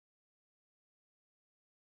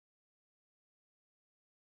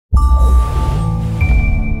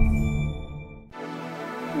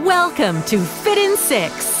Welcome to Fit in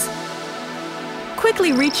 6.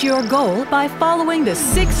 Quickly reach your goal by following the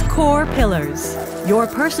 6 core pillars. Your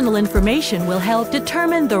personal information will help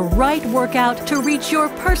determine the right workout to reach your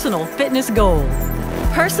personal fitness goal.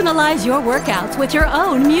 Personalize your workouts with your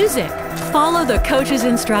own music. Follow the coach's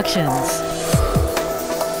instructions.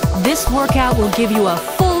 This workout will give you a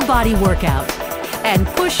full body workout and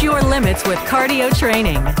push your limits with cardio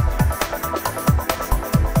training.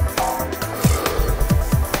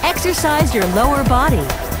 Exercise your lower body.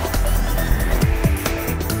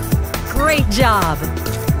 Great job!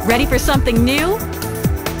 Ready for something new?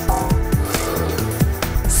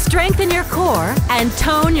 Strengthen your core and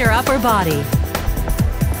tone your upper body.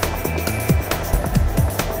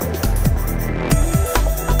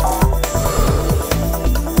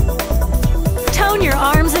 Tone your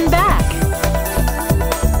arms and back.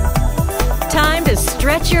 Time to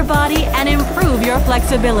stretch your body and improve your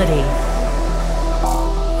flexibility.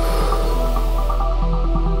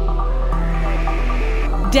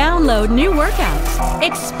 Download new workouts,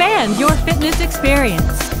 expand your fitness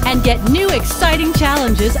experience, and get new exciting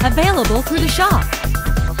challenges available through the shop.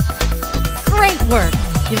 Great work!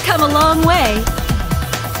 You've come a long way.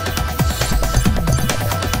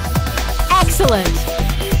 Excellent!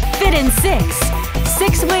 Fit in 6.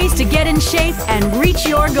 6 ways to get in shape and reach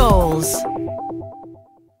your goals.